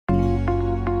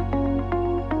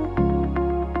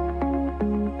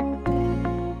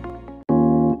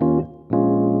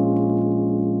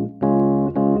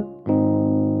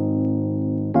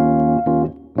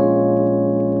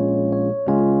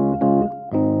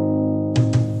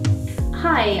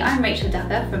Hi, I'm Rachel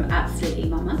Ducker from Absolutely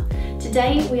Mama.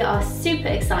 Today we are super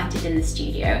excited in the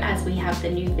studio as we have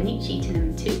the new Venicci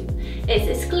Tinum 2. It's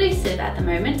exclusive at the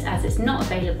moment as it's not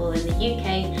available in the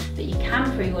UK, but you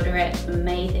can pre-order it from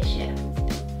May this year.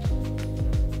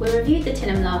 We reviewed the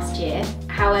Tinum last year,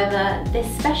 however this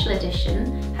special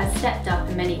edition has stepped up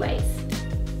in many ways.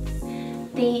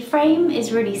 The frame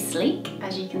is really sleek,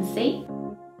 as you can see,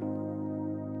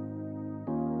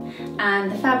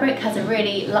 and the fabric has a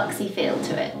really luxy feel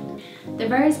to it. The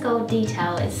rose gold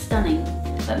detail is stunning,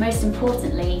 but most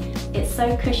importantly, it's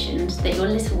so cushioned that your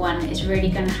little one is really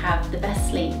going to have the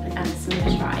best sleep and the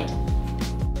smoothest ride.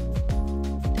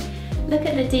 Look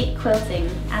at the deep quilting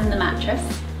and the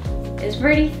mattress. It's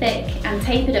really thick and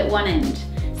tapered at one end,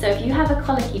 so if you have a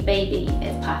colicky baby,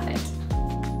 it's perfect.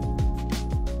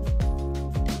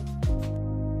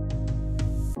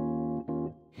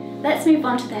 Let's move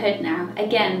on to the hood now.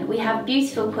 Again, we have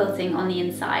beautiful quilting on the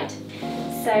inside.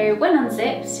 So when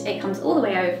unzipped, it comes all the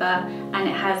way over and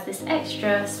it has this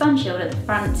extra sun shield at the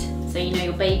front, so you know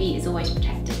your baby is always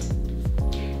protected.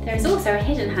 There is also a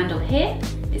hidden handle here.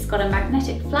 It's got a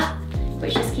magnetic flap,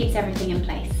 which just keeps everything in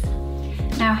place.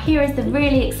 Now here is the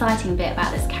really exciting bit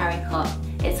about this carry cot.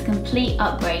 It's a complete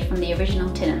upgrade from the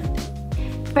original Tinum.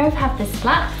 Both have this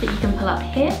flap that you can pull up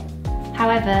here.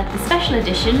 However, the special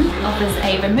edition offers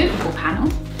a removable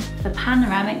panel for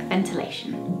panoramic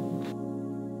ventilation.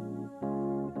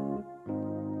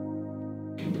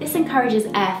 This encourages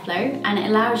airflow and it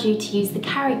allows you to use the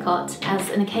carry cot as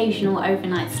an occasional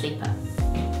overnight sleeper.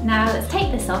 Now let's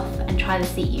take this off and try the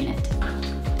seat unit.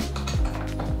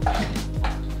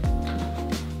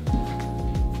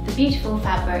 The beautiful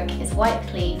fabric is wipe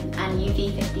clean and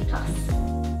UV 50+.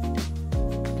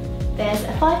 There's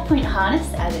a 5-point harness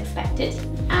as expected,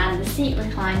 and the seat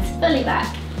reclines fully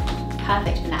back,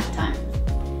 perfect for nap time.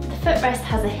 The footrest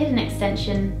has a hidden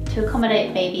extension to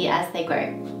accommodate baby as they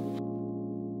grow.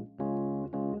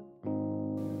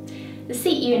 The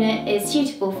seat unit is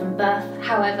suitable from birth,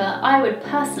 however I would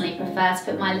personally prefer to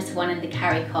put my little one in the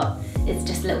carry cot. It's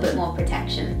just a little bit more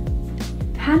protection.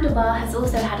 The handlebar has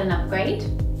also had an upgrade.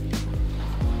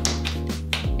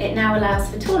 It now allows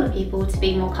for taller people to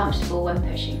be more comfortable when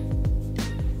pushing.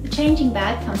 The changing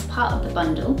bag comes part of the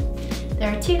bundle. There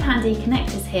are two handy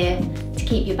connectors here to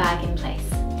keep your bag in place.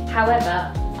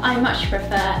 However, I much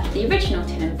prefer the original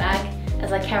Tinum bag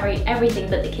as I carry everything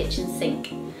but the kitchen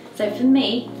sink. So for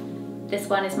me, this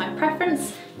one is my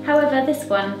preference. However, this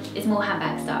one is more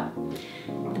handbag style.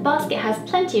 The basket has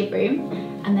plenty of room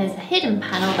and there's a hidden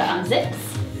panel that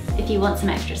unzips if you want some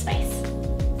extra space.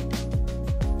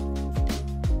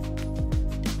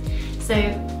 So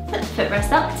put the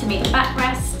footrest up to meet the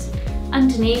backrest.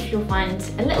 Underneath you'll find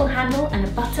a little handle and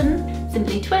a button.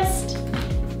 Simply twist.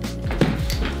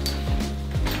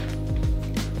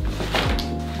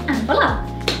 And voila!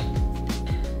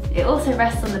 It also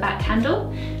rests on the back handle,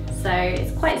 so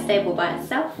it's quite stable by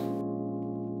itself.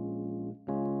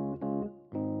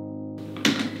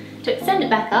 To extend it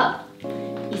back up,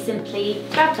 you simply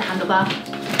grab the handlebar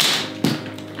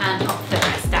and pop the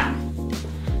footrest down.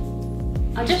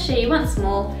 I'll just show you once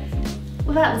more,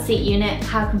 without the seat unit,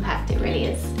 how compact it really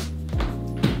is.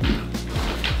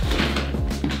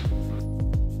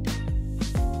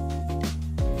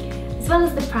 As well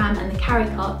as the pram and the carry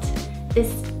cot,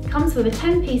 this comes with a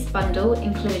 10-piece bundle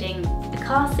including a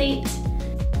car seat,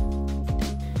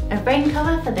 a rain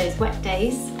cover for those wet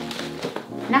days,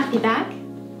 nappy bag,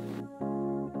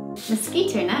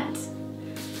 mosquito net,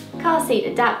 car seat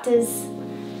adapters,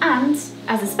 and,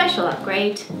 as a special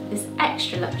upgrade, this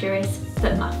extra luxurious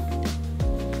foot muff.